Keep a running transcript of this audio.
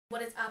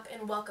What is up,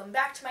 and welcome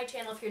back to my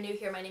channel. If you're new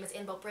here, my name is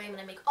Annabelle Brame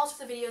and I make all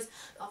sorts of videos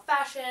about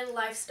fashion,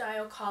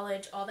 lifestyle,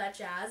 college, all that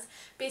jazz.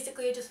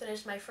 Basically, I just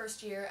finished my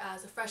first year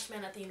as a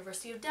freshman at the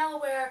University of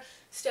Delaware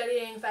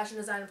studying fashion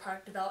design and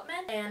product development,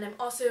 and I'm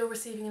also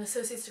receiving an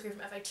associate's degree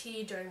from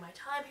FIT during my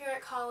time here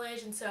at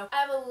college, and so I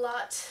have a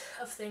lot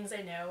of things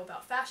I know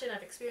about fashion.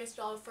 I've experienced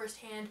it all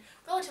firsthand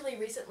relatively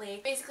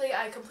recently. Basically,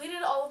 I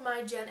completed all of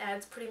my gen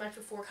eds pretty much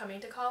before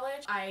coming to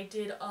college. I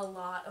did a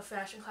lot of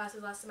fashion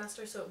classes last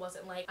semester, so it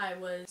wasn't like I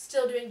was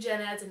still doing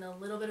gen eds and a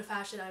little bit of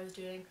fashion. I was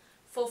doing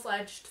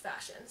full-fledged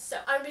fashion. So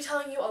I'm going to be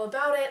telling you all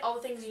about it, all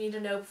the things you need to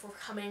know before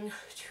coming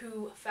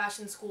to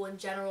fashion school in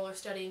general or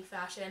studying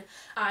fashion.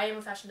 I am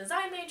a fashion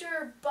design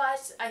major,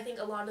 but I think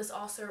a lot of this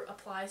also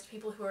applies to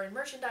people who are in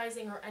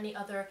merchandising or any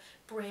other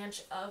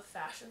branch of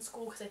fashion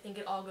school, because I think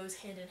it all goes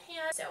hand in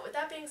hand. So with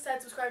that being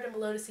said, subscribe down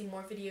below to see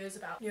more videos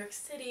about New York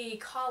City,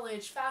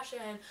 college,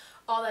 fashion,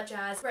 all that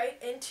jazz.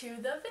 Right into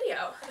the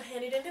video. A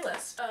handy dandy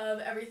list of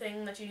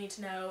everything that you need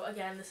to know.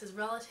 Again, this is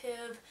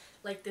relative,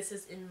 like this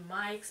is in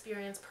my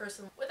experience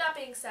personally. With that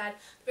being said,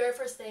 the very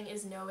first thing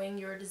is knowing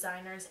your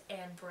designers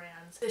and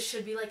brands. This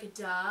should be like a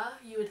duh,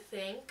 you would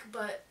think,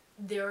 but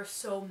there are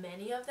so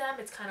many of them,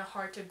 it's kind of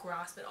hard to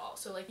grasp it all.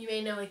 So like you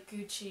may know like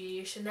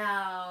Gucci,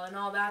 Chanel, and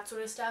all that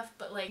sort of stuff,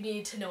 but like you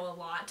need to know a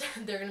lot.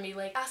 They're gonna be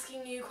like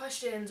asking you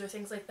questions or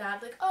things like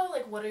that, like, oh,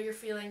 like what are your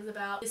feelings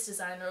about this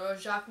designer or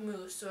Jacques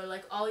Mus, or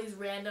like all these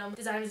random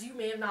designers you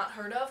may have not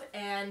heard of,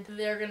 and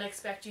they're gonna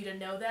expect you to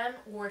know them,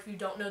 or if you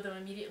don't know them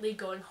immediately,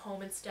 going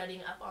home and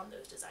studying up on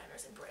those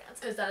designers and brands,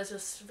 because that is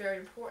just very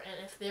important.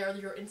 If they're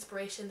your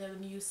inspiration, they're the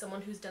muse,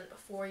 someone who's done it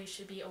before, you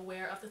should be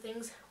aware of the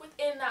things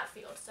within that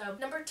field. So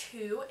number two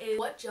is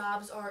what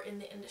jobs are in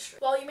the industry.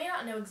 While you may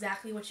not know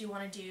exactly what you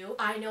want to do,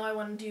 I know I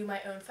want to do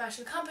my own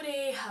fashion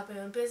company, have my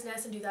own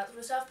business, and do that sort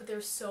of stuff, but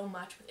there's so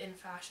much within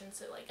fashion.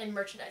 So like in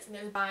merchandising,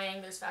 there's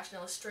buying, there's fashion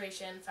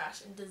illustration,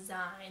 fashion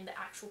design, the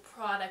actual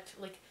product,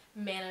 like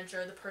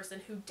manager, the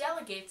person who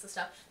delegates the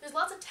stuff. There's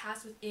lots of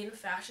tasks within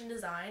fashion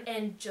design,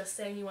 and just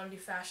saying you want to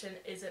do fashion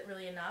isn't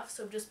really enough.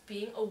 So just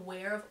being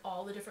aware of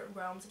all the different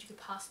realms that you could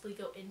possibly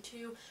go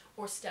into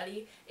or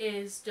study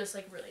is just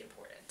like really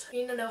important.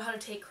 You need to know how to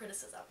take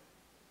criticism.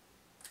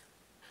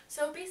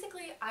 So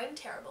basically, I'm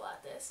terrible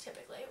at this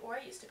typically, or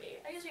I used to be.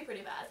 I used to be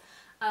pretty bad.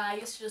 I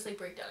used to just like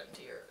break down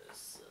into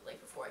yours like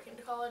before I came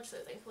to college, so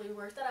thankfully we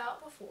worked that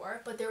out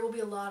before. But there will be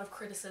a lot of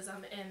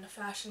criticism in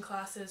fashion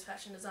classes,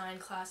 fashion design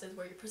classes,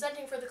 where you're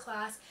presenting for the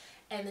class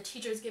and the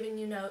teacher's giving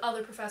you notes,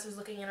 other professors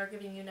looking in are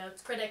giving you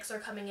notes, critics are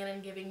coming in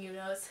and giving you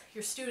notes,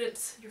 your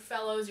students, your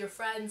fellows, your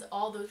friends,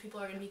 all those people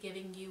are going to be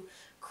giving you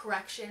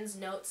corrections,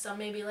 notes. Some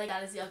may be like,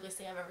 that is the ugliest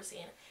thing I've ever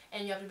seen,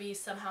 and you have to be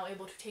somehow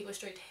able to take with a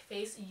straight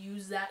face,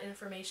 use that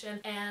information,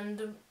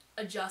 and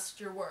adjust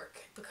your work,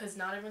 because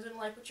not everyone's going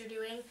to like what you're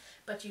doing,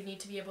 but you need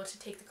to be able to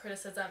take the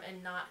criticism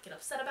and not get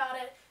upset about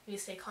it. You need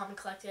to stay calm and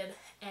collected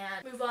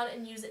and move on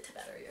and use it to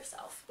better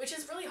yourself, which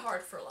is really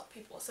hard for a lot of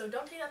people, so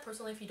don't take that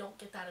personally if you don't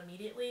get that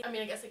immediately. I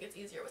mean, I guess it gets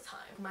easier with time.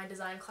 My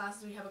design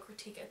classes, we have a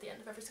critique at the end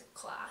of every single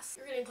class.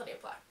 You're getting plenty of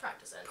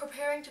practice in.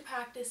 Preparing to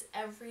practice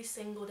every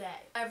single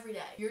day. Every day.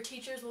 Your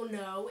teachers will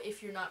know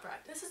if you're not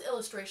practicing. This is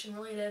illustration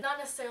related, not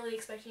necessarily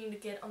expecting you to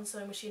get on the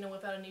sewing machine and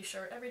whip out a new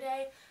shirt every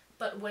day,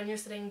 but when you're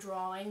sitting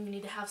drawing, you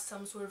need to have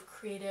some sort of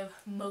creative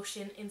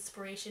motion,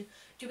 inspiration,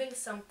 doing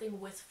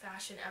something with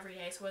fashion every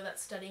day. So whether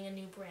that's studying a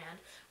new brand,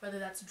 whether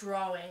that's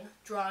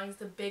drawing's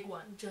the big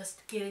one,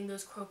 just getting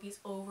those croquis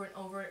over and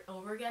over and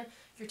over again.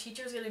 Your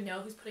teacher's going to know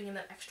who's putting in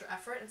that extra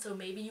effort, and so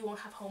maybe you won't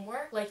have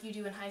homework like you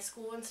do in high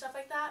school and stuff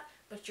like that,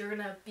 but you're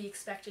going to be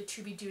expected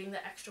to be doing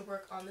the extra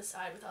work on the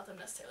side without them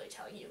necessarily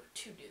telling you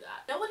to do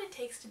that. Know what it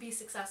takes to be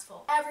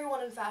successful.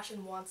 Everyone in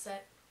fashion wants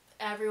it.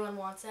 Everyone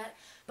wants it,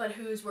 but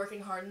who's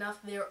working hard enough?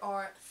 There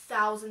are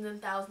thousands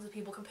and thousands of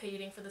people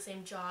competing for the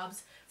same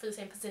jobs, for the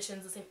same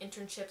positions, the same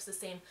internships, the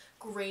same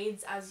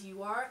grades as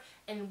you are,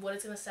 and what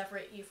is going to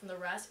separate you from the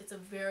rest? It's a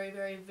very,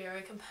 very,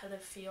 very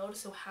competitive field,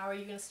 so how are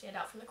you going to stand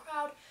out from the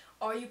crowd?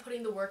 Are you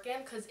putting the work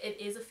in? Because it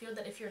is a field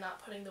that if you're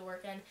not putting the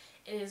work in,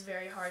 it is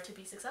very hard to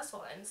be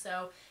successful in.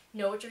 So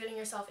know what you're getting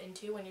yourself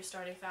into when you're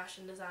starting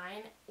fashion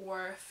design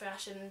or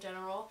fashion in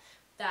general,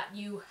 that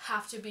you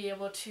have to be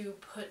able to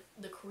put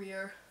the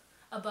career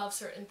above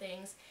certain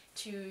things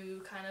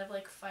to kind of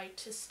like fight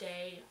to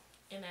stay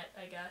in it,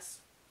 I guess,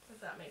 if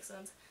that makes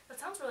sense. That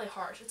sounds really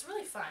harsh. It's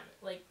really fun,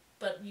 like,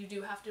 but you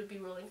do have to be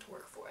willing to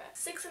work for it.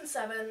 6 and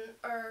 7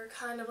 are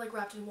kind of like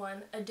wrapped in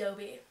one.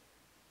 Adobe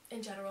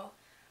in general.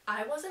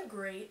 I wasn't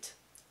great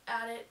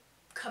at it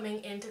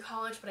coming into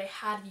college, but I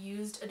had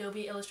used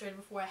Adobe Illustrator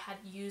before, I had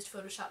used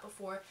Photoshop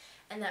before,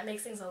 and that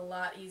makes things a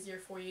lot easier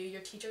for you.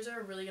 Your teachers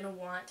are really going to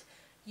want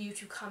you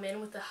to come in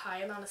with a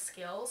high amount of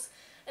skills,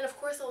 and of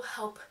course it'll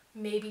help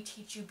maybe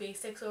teach you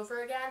basics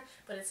over again,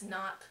 but it's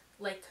not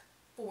like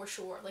for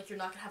sure. Like, you're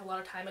not going to have a lot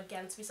of time.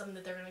 Again, it's be something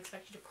that they're going to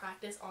expect you to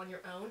practice on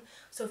your own.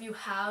 So if you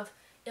have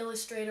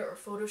Illustrator or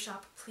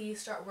Photoshop, please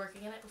start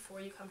working in it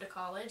before you come to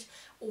college,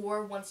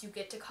 or once you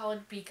get to college,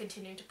 be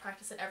continuing to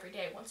practice it every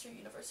day once your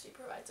university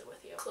provides it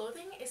with you.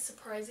 Clothing is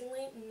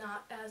surprisingly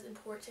not as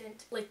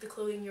important, like the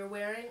clothing you're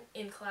wearing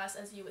in class,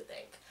 as you would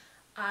think.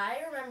 I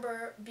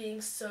remember being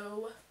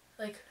so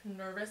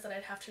nervous that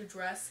I'd have to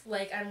dress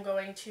like I'm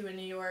going to a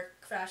New York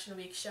Fashion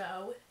Week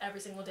show every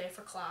single day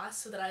for class,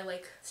 so that I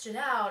stood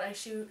out. I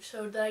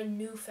showed that I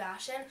knew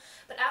fashion.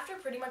 But after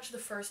pretty much the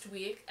first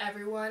week,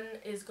 everyone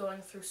is going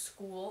through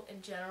school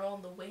in general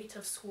and the weight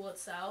of school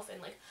itself,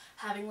 and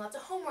having lots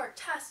of homework,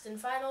 tests, and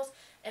finals,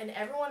 and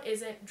everyone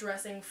isn't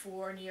dressing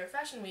for New York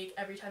Fashion Week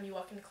every time you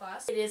walk into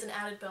class. It is an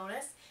added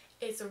bonus.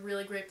 It's a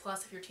really great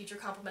plus if your teacher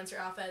compliments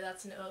your outfit.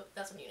 That's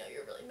when you know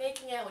you're really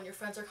making it, when your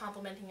friends are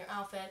complimenting your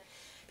outfit.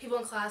 People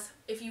in class,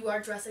 if you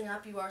are dressing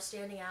up, you are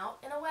standing out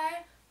in a way,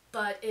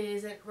 but it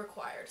isn't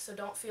required. So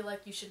don't feel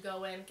like you should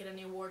go in, get a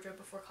new wardrobe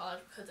before college,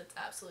 because it's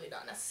absolutely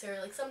not necessary.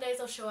 Some days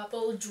I'll show up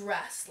full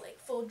dress,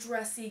 full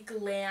dressy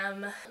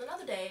glam. And then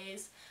other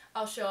days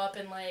I'll show up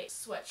in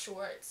sweat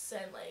shorts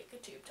and a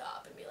tube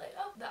top and be like,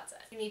 oh, that's it.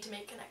 You need to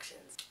make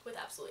connections with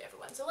absolutely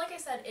everyone. So like I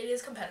said, it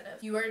is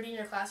competitive. You are to be in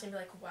your class and be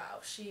like, wow,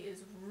 she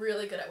is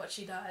really good at what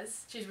she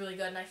does. She's really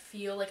good, and I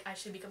feel like I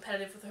should be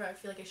competitive with her. I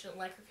feel like I shouldn't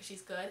like her because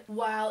she's good.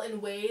 While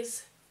in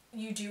ways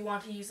you do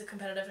want to use the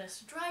competitiveness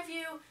to drive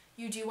you,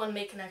 you do want to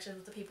make connections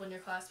with the people in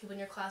your class. People in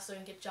your class are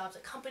going to get jobs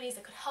at companies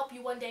that could help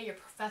you one day. Your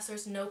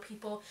professors know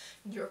people,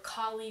 your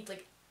colleagues,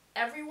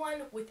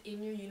 everyone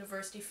within your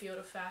university field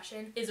of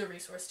fashion is a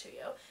resource to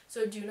you.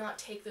 So do not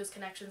take those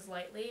connections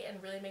lightly,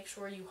 and really make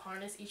sure you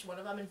harness each one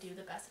of them and do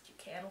the best that you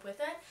can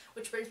with it.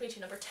 Which brings me to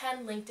number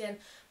 10, LinkedIn.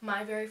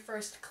 My very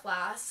first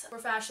class for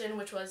fashion,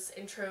 which was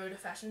Intro to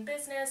Fashion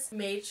Business,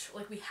 made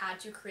we had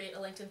to create a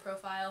LinkedIn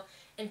profile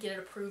and get it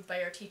approved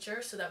by our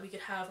teacher, so that we could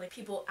have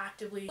people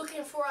actively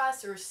looking for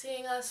us or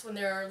seeing us when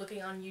they're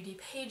looking on UD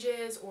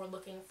pages or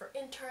looking for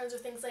interns or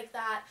things like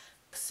that.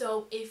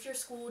 So if your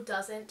school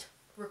doesn't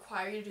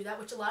require you to do that,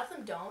 which a lot of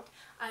them don't,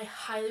 I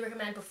highly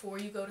recommend before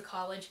you go to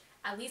college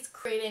at least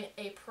creating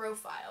a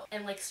profile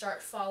and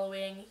start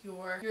following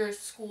your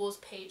school's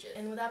pages.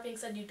 And with that being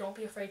said, you don't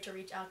be afraid to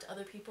reach out to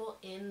other people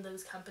in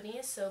those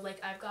companies. So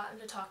I've gotten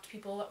to talk to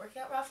people that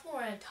working at Ralph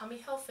Lauren,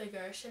 Tommy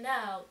Hilfiger,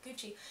 Chanel,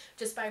 Gucci,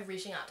 just by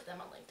reaching out to them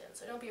on LinkedIn.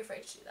 So don't be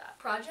afraid to do that.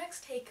 Projects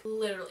take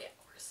literally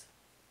hours.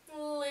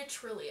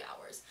 Literally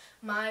hours.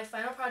 My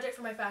final project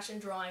for my fashion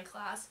drawing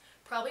class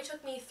probably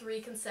took me 3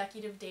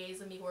 consecutive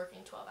days of me working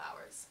 12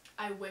 hours.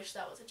 I wish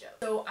that was a joke.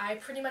 So I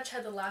pretty much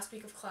had the last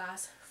week of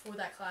class for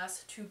that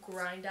class to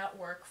grind out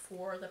work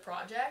for the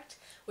project,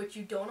 which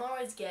you don't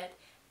always get,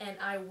 and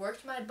I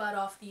worked my butt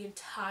off the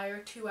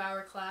entire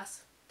 2-hour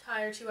class,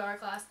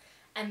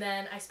 and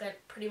then I spent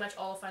pretty much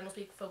all of finals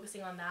week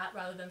focusing on that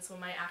rather than some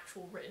of my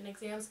actual written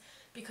exams,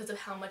 because of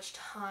how much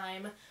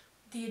time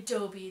the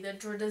Adobe, the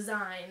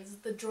designs,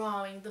 the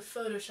drawing, the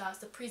Photoshops,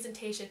 the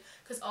presentation,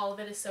 because all of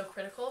it is so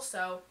critical.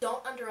 So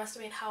don't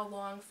underestimate how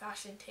long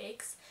fashion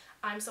takes.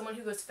 I'm someone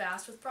who goes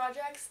fast with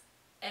projects,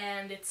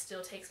 and it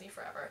still takes me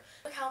forever.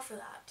 Account for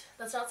that.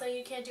 That's not saying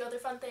you can't do other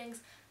fun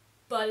things,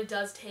 but it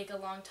does take a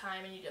long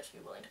time, and you have to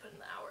be willing to put in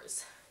the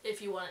hours if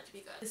you want it to be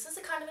good. This is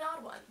a kind of an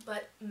odd one,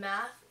 but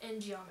math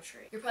and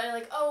geometry. You're probably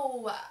like,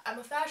 oh, I'm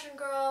a fashion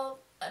girl,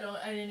 I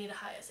didn't need a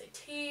high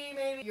SAT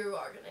maybe. You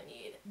are gonna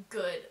need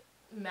good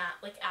math,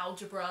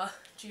 algebra,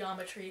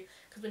 geometry,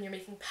 because when you're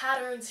making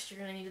patterns, you're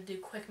going to need to do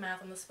quick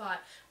math on the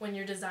spot. When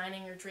you're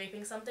designing or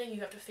draping something, you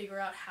have to figure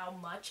out how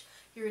much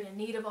you're going to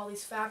need of all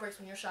these fabrics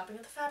when you're shopping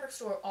at the fabric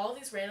store. All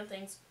these random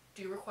things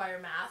do require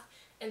math,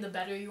 and the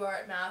better you are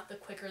at math, the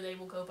quicker they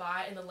will go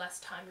by and the less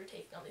time you're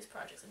taking on these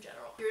projects in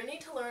general. You're going to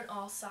need to learn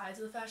all sides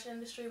of the fashion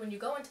industry. When you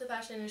go into the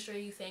fashion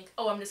industry, you think,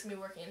 oh, I'm just going to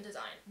be working in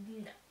design.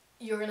 No.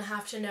 You're going to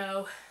have to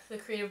know the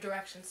creative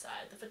direction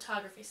side, the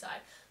photography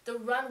side, the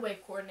runway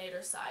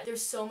coordinator side.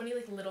 There's so many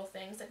little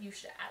things that you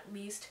should at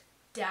least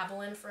dabble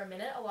in for a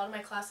minute. A lot of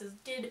my classes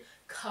did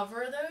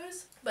cover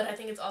those, but I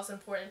think it's also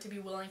important to be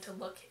willing to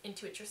look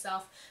into it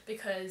yourself,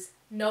 because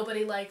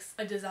nobody likes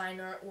a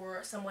designer or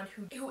someone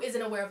who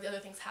isn't aware of the other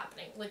things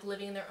happening,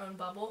 living in their own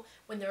bubble,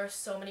 when there are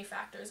so many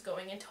factors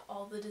going into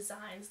all the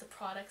designs, the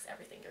products,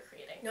 everything you're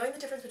creating. Knowing the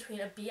difference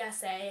between a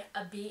BSA,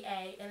 a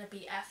BA, and a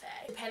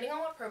BFA, depending on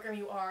what program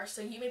you are.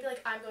 So you may be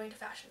like, I'm going to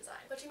fashion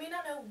design, but you may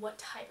not know what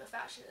type of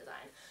fashion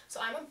design. So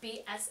I'm a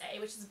BSA,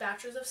 which is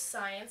Bachelor's of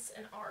Science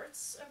and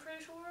Arts, I'm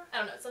pretty sure. I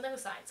don't know, it's something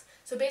with science.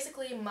 So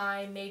basically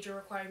my major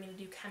required me to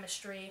do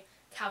chemistry,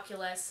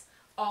 calculus,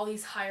 all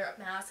these higher up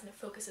maths, and it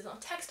focuses on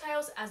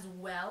textiles as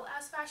well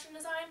as fashion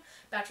design.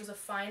 Bachelor's of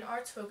Fine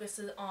Arts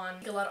focuses on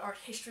a lot of art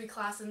history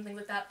classes and things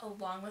like that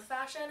along with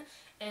fashion,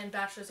 and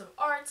Bachelor's of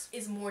Arts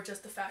is more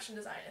just the fashion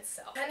design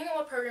itself. Depending on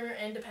what program you're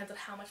in, depends on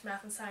how much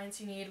math and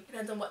science you need,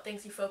 depends on what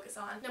things you focus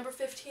on. Number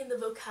 15, the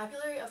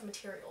vocabulary of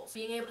materials.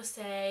 Being able to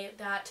say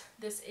that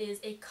this is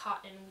a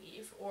cotton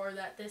weave, or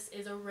that this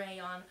is a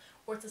rayon,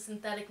 or it's a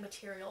synthetic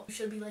material. You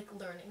should be like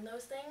learning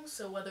those things.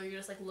 So whether you're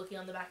just like looking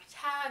on the back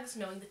tags,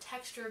 knowing the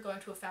texture, going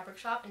to a fabric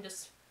shop and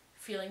just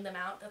feeling them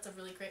out, that's a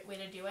really great way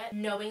to do it.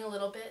 Knowing a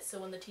little bit, so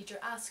when the teacher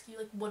asks you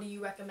like, what do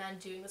you recommend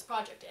doing this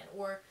project in,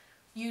 or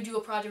you do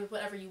a project with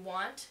whatever you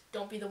want,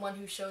 don't be the one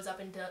who shows up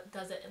and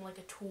does it in like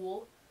a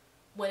tulle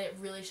when it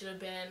really should have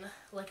been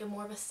like a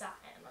more of a satin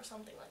or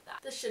something like that.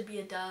 This should be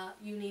a duh.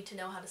 You need to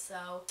know how to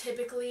sew.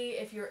 Typically,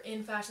 if you're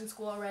in fashion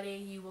school already,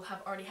 you will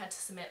have already had to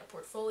submit a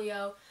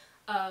portfolio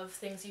of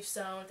things you've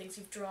sewn, things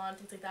you've drawn,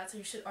 things like that, so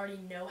you should already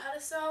know how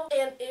to sew.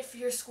 And if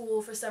your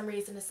school for some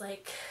reason is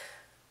like,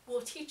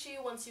 we'll teach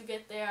you once you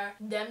get there,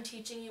 them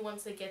teaching you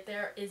once they get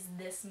there is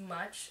this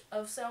much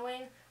of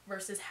sewing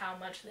versus how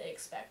much they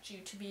expect you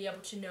to be able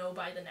to know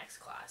by the next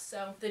class.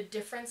 So the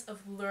difference of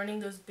learning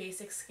those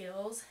basic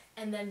skills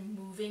and then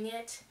moving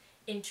it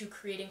into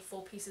creating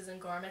full pieces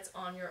and garments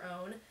on your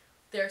own,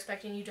 they're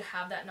expecting you to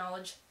have that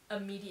knowledge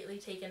immediately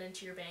taken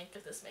into your bank,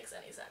 if this makes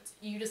any sense.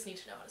 You just need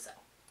to know how to sew.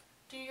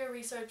 Do your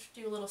research,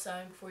 do a little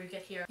sewing before you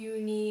get here.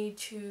 You need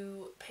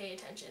to pay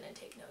attention and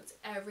take notes.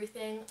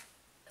 Everything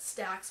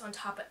stacks on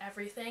top of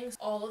everything.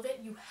 All of it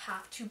you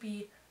have to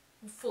be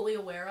fully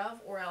aware of,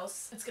 or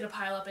else it's going to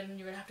pile up and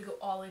you're going to have to go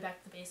all the way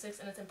back to the basics,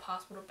 and it's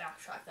impossible to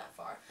backtrack that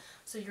far.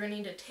 So you're going to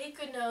need to take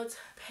good notes,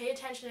 pay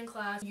attention in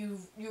class. You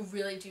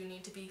really do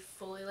need to be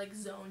fully like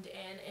zoned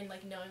in and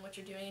like knowing what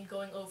you're doing and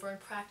going over and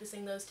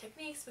practicing those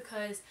techniques,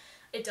 because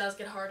it does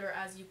get harder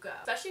as you go.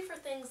 Especially for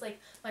things like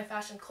my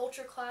fashion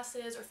culture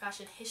classes or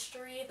fashion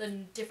history, the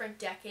different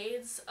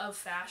decades of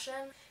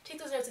fashion. Take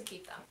those notes and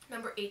keep them.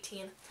 Number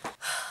 18.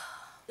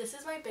 This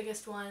is my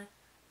biggest one.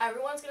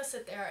 Everyone's going to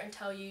sit there and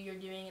tell you you're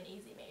doing an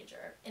easy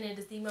major, and it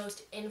is the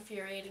most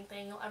infuriating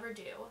thing you'll ever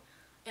do,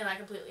 and I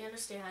completely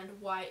understand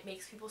why it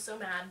makes people so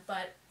mad,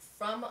 but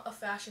from a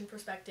fashion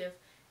perspective,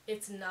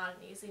 it's not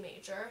an easy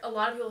major. A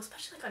lot of people,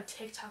 especially like on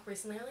TikTok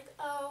recently, are like,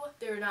 oh,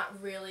 they're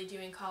not really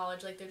doing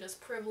college, like they're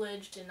just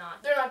privileged and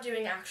they're not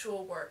doing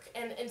actual work.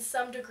 And in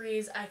some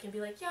degrees, I can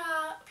be like,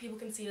 yeah, people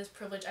can see it as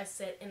privilege. I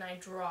sit and I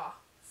draw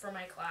for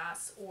my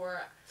class,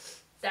 or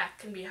that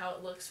can be how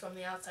it looks from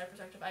the outside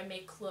perspective. I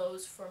make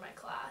clothes for my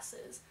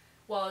classes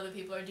while other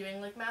people are doing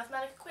like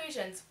mathematical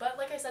equations. But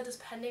like I said,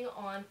 depending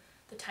on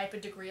the type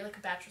of degree, like a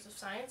bachelor's of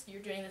science,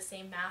 you're doing the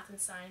same math and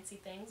sciencey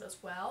things as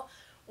well,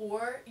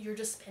 or you're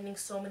just spending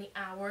so many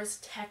hours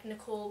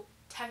technical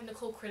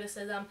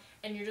criticism,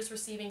 and you're just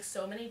receiving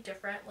so many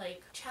different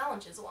like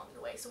challenges along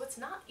the way. So it's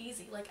not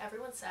easy. Like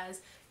everyone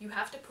says, you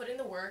have to put in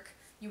the work.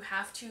 You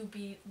have to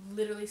be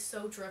literally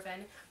so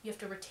driven. You have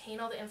to retain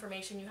all the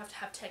information. You have to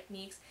have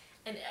techniques.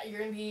 And you're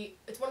going to be,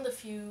 it's one of the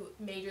few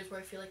majors where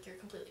I feel like you're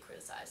completely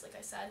criticized, like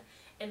I said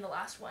in the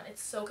last one.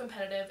 It's so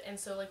competitive, and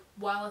so like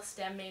while a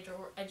STEM major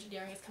or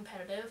engineering is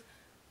competitive,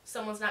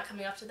 someone's not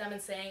coming up to them and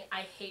saying,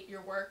 I hate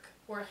your work,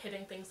 or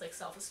hitting things like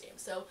self-esteem.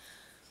 So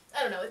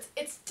I don't know,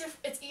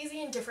 it's easy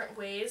in different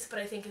ways, but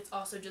I think it's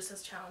also just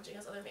as challenging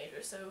as other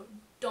majors. So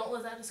don't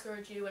let that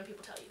discourage you when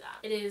people tell you that.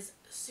 It is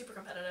super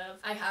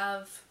competitive. I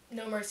have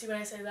no mercy when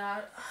I say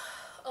that.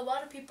 A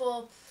lot of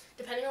people,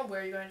 depending on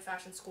where you're going to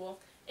fashion school,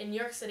 in New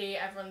York City,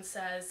 everyone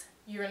says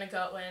you're going to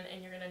go in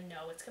and you're going to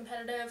know it's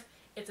competitive.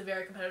 It's a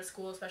very competitive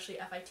school, especially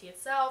FIT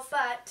itself.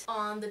 But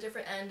on the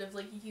different end of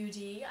like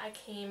UD, I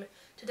came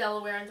to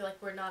Delaware and they're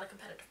like, we're not a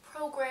competitive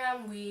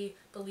program. We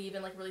believe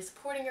in like really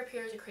supporting your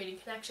peers and creating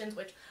connections,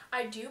 which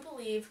I do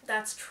believe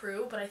that's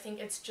true, but I think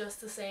it's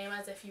just the same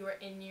as if you were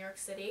in New York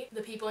City.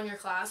 The people in your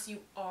class, you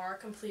are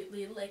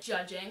completely like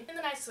judging in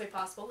the nicest way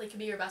possible. They can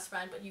be your best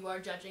friend, but you are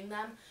judging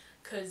them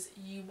because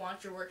you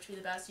want your work to be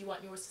the best, you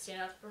want yours to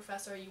stand out to the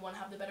professor, you want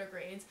to have the better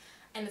grades,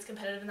 and it's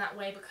competitive in that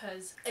way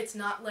because it's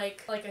not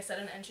like I said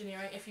in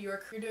engineering, if you're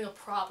doing a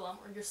problem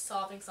or you're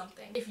solving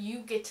something, if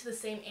you get to the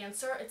same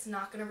answer, it's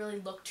not going to really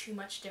look too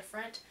much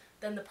different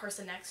than the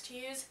person next to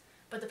you's,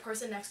 but the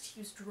person next to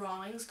you's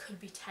drawings could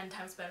be 10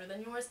 times better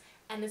than yours,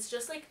 and it's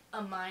just like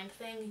a mind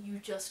thing. You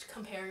just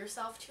compare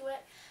yourself to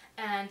it,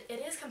 and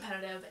it is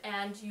competitive,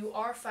 and you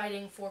are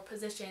fighting for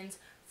positions,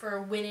 for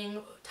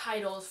winning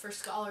titles, for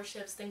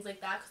scholarships, things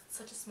like that, because it's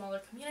such a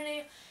smaller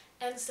community,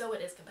 and so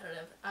it is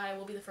competitive. I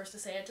will be the first to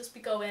say it. Just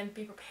go in,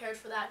 be prepared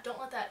for that. Don't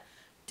let that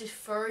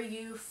defer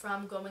you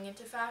from going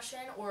into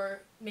fashion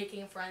or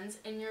making friends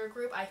in your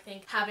group. I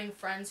think having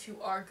friends who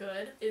are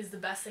good is the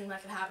best thing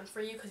that can happen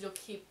for you, because you'll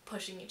keep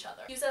pushing each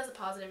other. Use that as a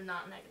positive,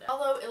 not negative.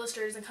 Follow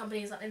illustrators and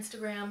companies on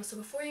Instagram, so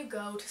before you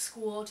go to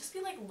school, just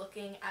be like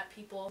looking at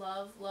people.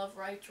 Love,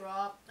 write,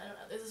 draw. I don't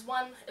know. There's this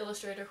one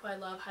illustrator who I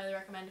love, highly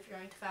recommend if you're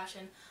into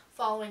fashion.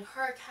 Following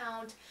her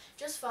account,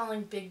 just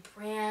following big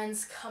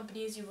brands,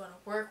 companies you want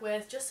to work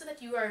with, just so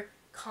that you are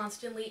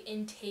constantly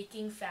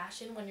intaking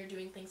fashion when you're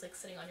doing things like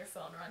sitting on your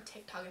phone or on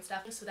TikTok and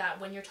stuff, so that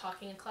when you're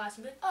talking in class,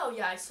 you'll be like, oh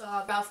yeah, I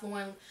saw Ralph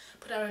Lauren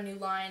put out a new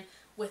line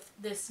with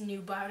this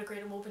new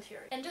biodegradable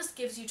material, and just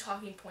gives you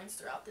talking points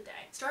throughout the day.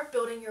 Start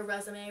building your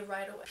resume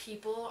right away.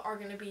 People are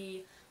going to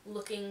be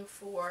looking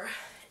for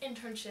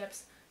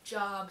internships,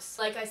 jobs.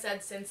 Like I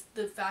said, since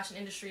the fashion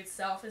industry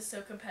itself is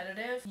so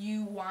competitive,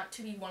 you want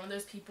to be one of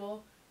those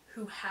people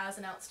who has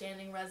an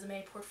outstanding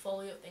resume,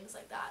 portfolio, things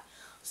like that.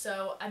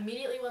 So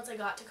immediately once I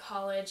got to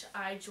college,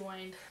 I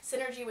joined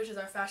Synergy, which is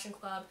our fashion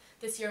club.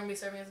 This year I'm going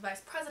to be serving as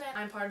vice president.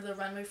 I'm part of the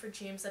Runway for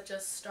Dreams that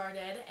just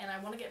started, and I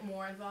want to get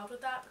more involved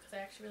with that because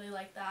I actually really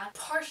like that.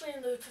 Partially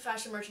in the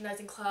fashion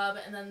merchandising club,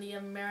 and then the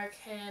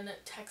American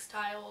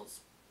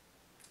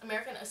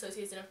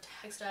Association of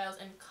Textiles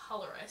and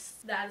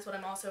Colorists. That is what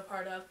I'm also a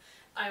part of.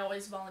 I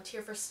always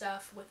volunteer for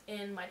stuff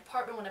within my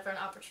department. Whenever an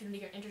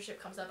opportunity or internship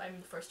comes up, I'm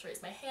the first to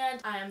raise my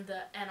hand. I am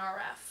the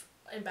NRF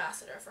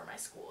ambassador for my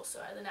school, so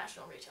the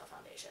National Retail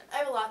Foundation. I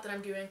have a lot that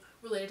I'm doing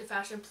related to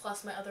fashion,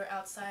 plus my other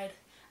outside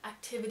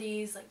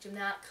activities like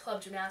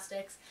club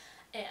gymnastics,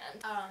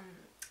 and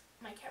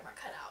my camera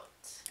cut out.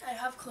 I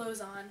have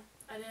clothes on.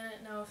 I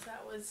didn't know if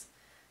that was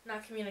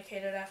not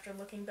communicated after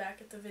looking back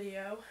at the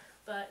video,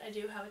 but I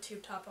do have a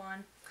tube top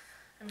on.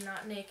 I'm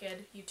not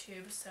naked,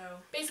 YouTube, so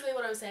basically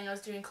what I was saying, I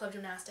was doing club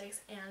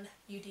gymnastics and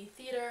UD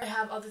theater. I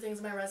have other things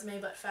on my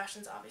resume, but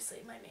fashion's obviously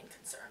my main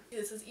concern.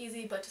 This is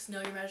easy, but just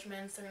know your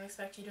measurements. They're going to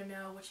expect you to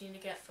know what you need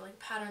to get for like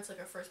patterns.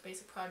 Like our first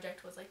basic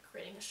project was like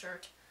creating a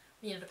shirt.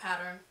 We needed a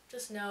pattern.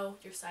 Just know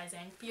your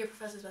sizing. Be your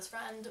professor's best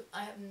friend.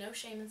 I have no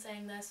shame in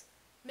saying this.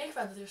 Make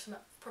friends with your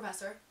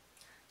professor.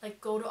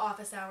 Like, go to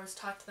office hours,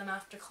 talk to them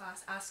after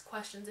class, ask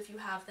questions if you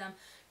have them.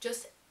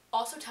 Just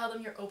also tell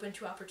them you're open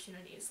to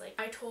opportunities. Like,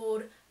 I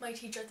told my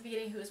teacher at the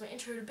beginning, who was my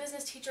intro to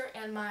business teacher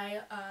and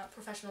my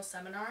professional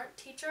seminar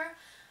teacher,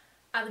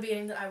 at the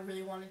beginning that I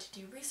really wanted to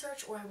do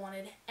research, or I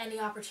wanted any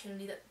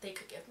opportunity that they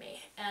could give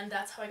me. And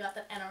that's how I got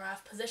that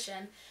NRF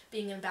position,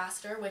 being an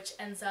ambassador, which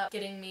ends up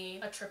getting me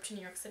a trip to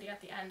New York City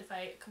at the end if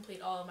I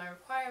complete all of my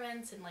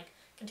requirements and like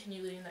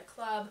continue leading the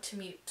club to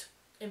meet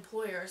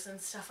employers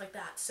and stuff like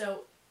that.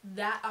 So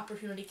that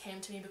opportunity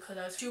came to me because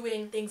I was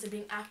doing things and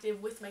being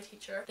active with my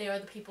teacher. They are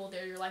the people,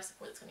 they're your life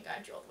support that's going to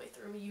guide you all the way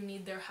through. You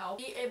need their help.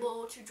 Be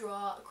able to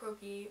draw a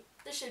croquis.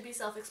 This should be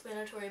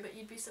self-explanatory, but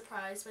you'd be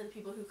surprised by the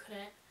people who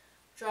couldn't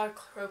draw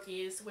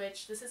croquis,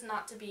 which this is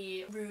not to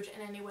be rude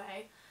in any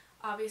way,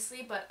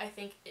 obviously, but I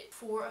think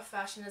for a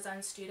fashion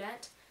design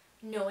student,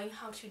 knowing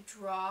how to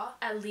draw,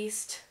 at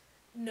least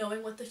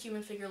knowing what the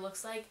human figure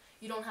looks like,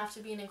 you don't have to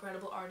be an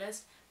incredible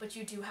artist, but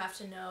you do have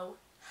to know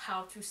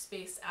how to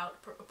space out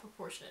a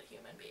proportionate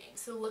human being.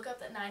 So look up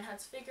that 9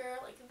 heads figure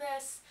like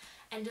this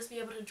and just be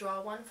able to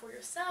draw one for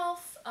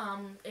yourself.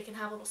 It can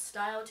have a little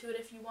style to it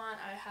if you want.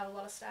 I have a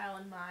lot of style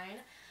in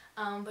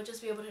mine, but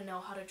just be able to know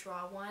how to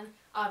draw one.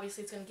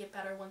 Obviously it's going to get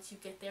better once you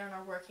get there and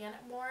are working on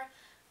it more,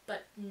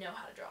 but know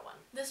how to draw one.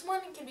 This one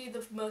can be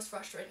the most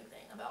frustrating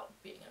thing about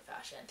being in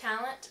fashion.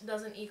 Talent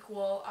doesn't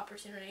equal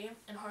opportunity,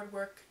 and hard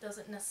work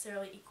doesn't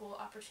necessarily equal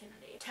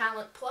opportunity.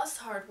 Talent plus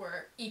hard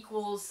work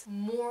equals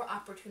more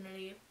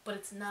opportunity, but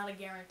it's not a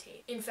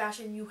guarantee. In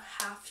fashion, you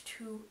have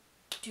to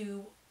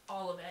do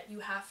all of it. You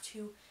have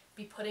to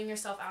be putting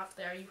yourself out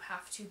there. You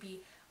have to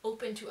be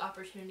open to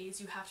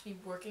opportunities. You have to be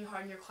working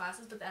hard in your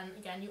classes, but then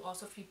again, you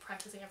also have to be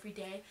practicing every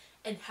day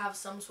and have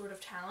some sort of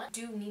talent.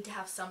 You do need to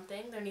have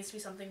something. There needs to be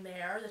something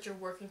there that you're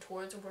working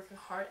towards or working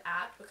hard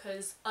at,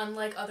 because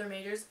unlike other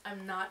majors,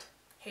 I'm not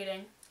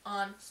hating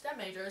on STEM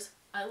majors.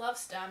 I love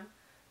STEM.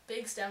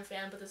 Big STEM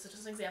fan, but this is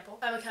just an example.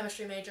 I'm a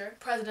chemistry major,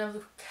 president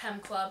of the chem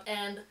club,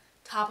 and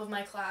top of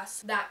my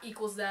class. That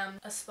equals them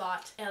a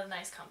spot at a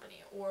nice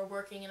company, or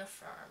working in a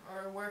firm,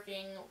 or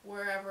working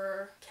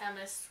wherever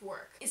chemists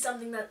work. It's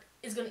something that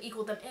is going to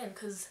equal them in,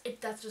 because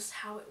that's just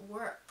how it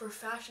works. For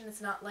fashion,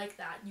 it's not like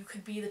that. You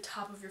could be the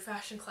top of your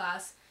fashion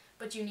class,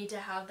 but you need to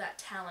have that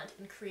talent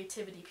and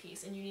creativity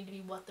piece, and you need to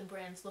be what the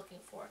brand's looking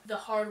for. The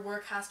hard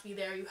work has to be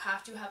there. You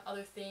have to have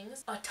other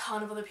things. A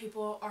ton of other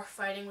people are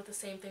fighting with the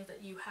same things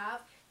that you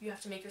have. You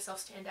have to make yourself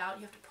stand out.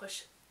 You have to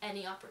push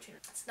any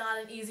opportunity. It's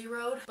not an easy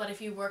road, but if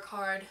you work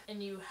hard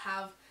and you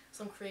have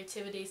some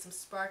creativity, some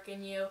spark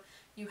in you,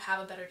 you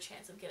have a better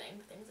chance of getting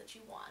the things that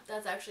you want.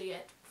 That's actually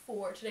it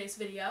for today's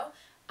video.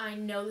 I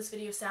know this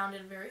video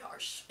sounded very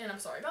harsh, and I'm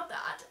sorry about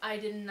that. I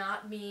did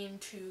not mean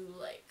to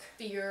like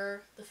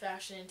fear the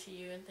fashion into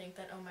you and think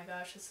that, oh my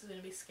gosh, this is going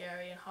to be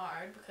scary and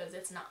hard, because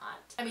it's not.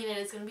 I mean, it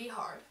is going to be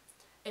hard.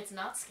 It's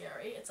not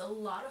scary. It's a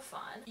lot of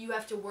fun. You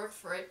have to work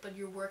for it, but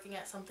you're working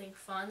at something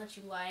fun that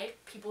you like.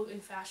 People in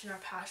fashion are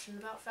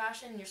passionate about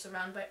fashion, and you're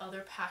surrounded by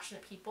other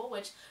passionate people,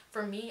 which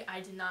for me,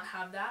 I did not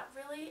have that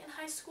really in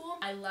high school.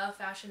 I love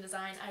fashion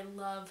design. I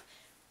love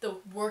the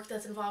work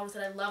that's involved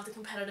with it. I love the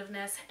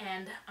competitiveness,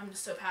 and I'm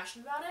just so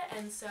passionate about it.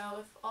 And so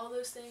if all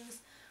those things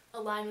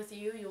align with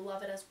you, you'll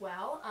love it as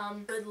well.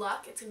 Good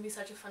luck. It's gonna be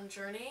such a fun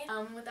journey.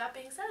 With that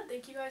being said,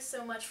 thank you guys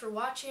so much for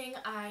watching.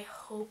 I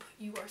hope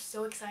you are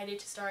so excited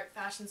to start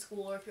fashion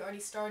school, or if you already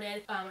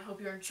started, I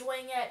hope you're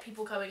enjoying it.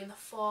 People coming in the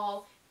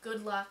fall,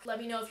 good luck. Let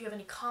me know if you have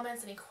any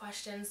comments, any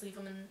questions, leave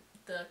them in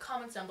the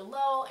comments down below.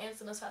 I'll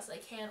answer them as fast as I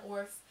can,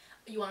 or if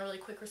you want a really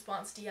quick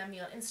response, DM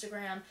me on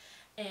Instagram,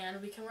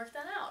 and we can work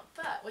that out.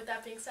 But with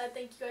that being said,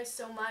 thank you guys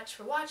so much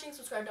for watching.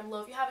 Subscribe down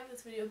below if you haven't.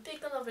 This video, big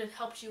thumbs up if it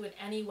helped you in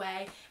any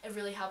way. It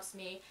really helps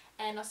me,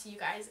 and I'll see you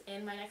guys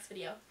in my next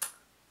video.